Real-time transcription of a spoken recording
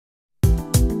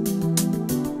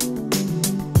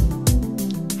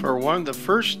For one of the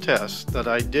first tests that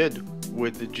I did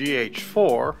with the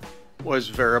GH4 was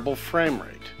variable frame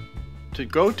rate. To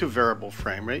go to variable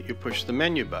frame rate, you push the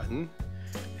menu button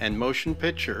and motion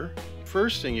picture.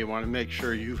 First thing you want to make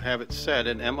sure you have it set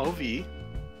in MOV,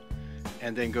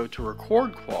 and then go to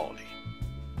record quality.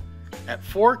 At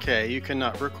 4K you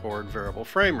cannot record variable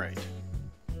frame rate.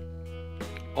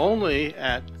 Only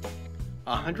at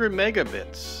 100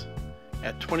 megabits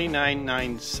at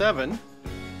 2997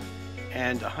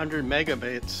 and 100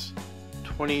 megabits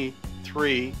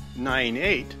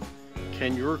 2398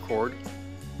 can you record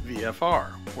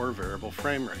VFR, or variable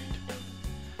frame rate.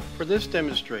 For this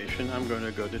demonstration I'm going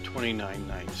to go to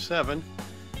 2997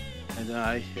 and then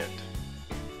I hit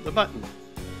the button.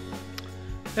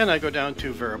 Then I go down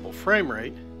to variable frame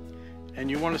rate, and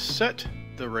you want to set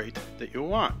the rate that you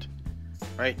want.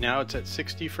 Right now it's at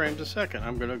 60 frames a second.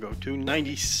 I'm going to go to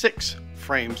 96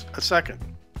 frames a second.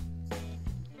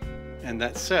 And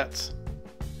that sets.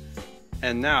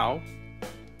 And now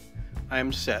I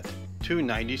am set to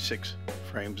 96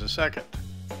 frames a second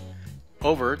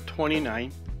over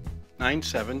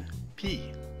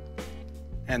 2997p.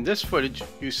 And this footage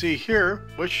you see here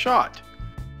was shot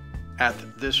at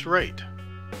this rate.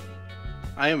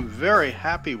 I am very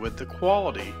happy with the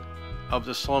quality of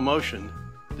the slow motion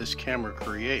this camera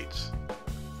creates.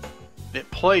 It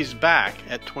plays back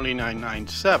at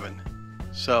 2997,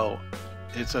 so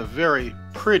it's a very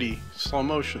pretty slow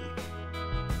motion.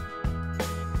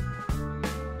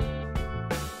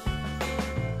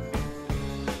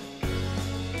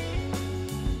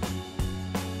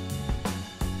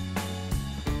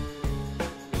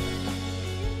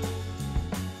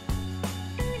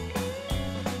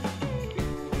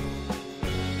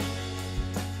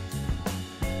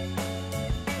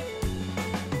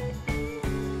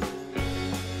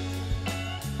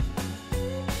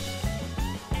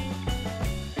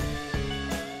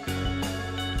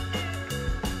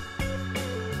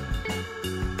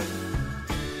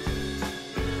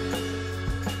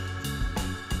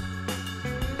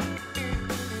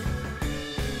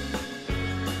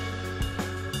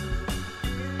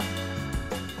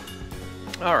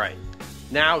 Alright,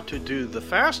 now to do the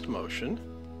fast motion,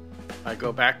 I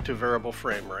go back to variable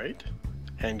frame rate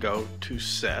and go to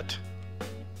set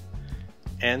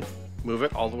and move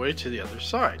it all the way to the other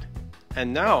side.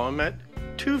 And now I'm at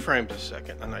 2 frames a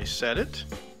second, and I set it,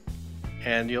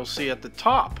 and you'll see at the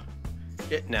top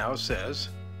it now says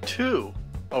 2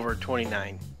 over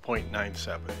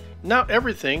 29.97. Now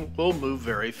everything will move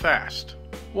very fast.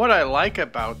 What I like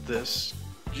about this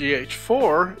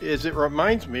GH4 is it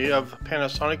reminds me of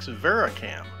Panasonic's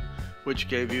VariCam, which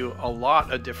gave you a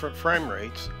lot of different frame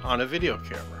rates on a video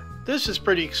camera. This is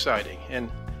pretty exciting, and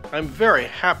I'm very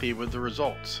happy with the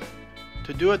results.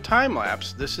 To do a time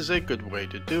lapse, this is a good way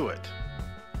to do it.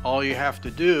 All you have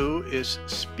to do is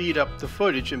speed up the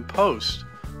footage in post.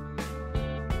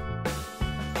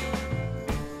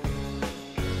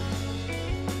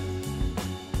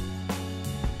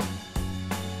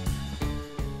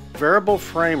 Variable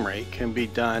frame rate can be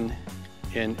done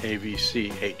in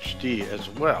AVC HD as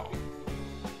well.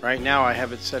 Right now I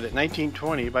have it set at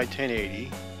 1920 by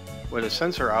 1080 with a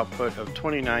sensor output of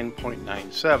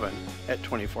 29.97 at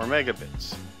 24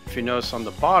 megabits. If you notice on the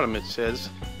bottom it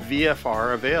says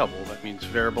VFR available, that means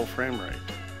variable frame rate.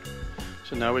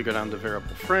 So now we go down to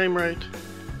variable frame rate,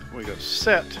 we go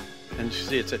set, and you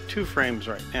see it's at 2 frames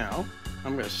right now.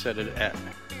 I'm going to set it at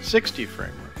 60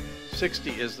 frame rate.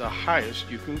 60 is the highest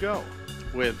you can go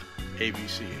with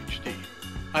AVC HD.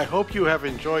 I hope you have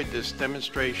enjoyed this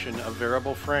demonstration of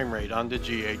variable frame rate on the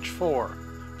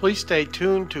GH4. Please stay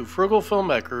tuned to Frugal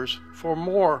Filmmakers for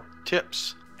more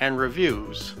tips and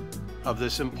reviews of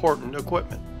this important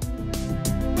equipment.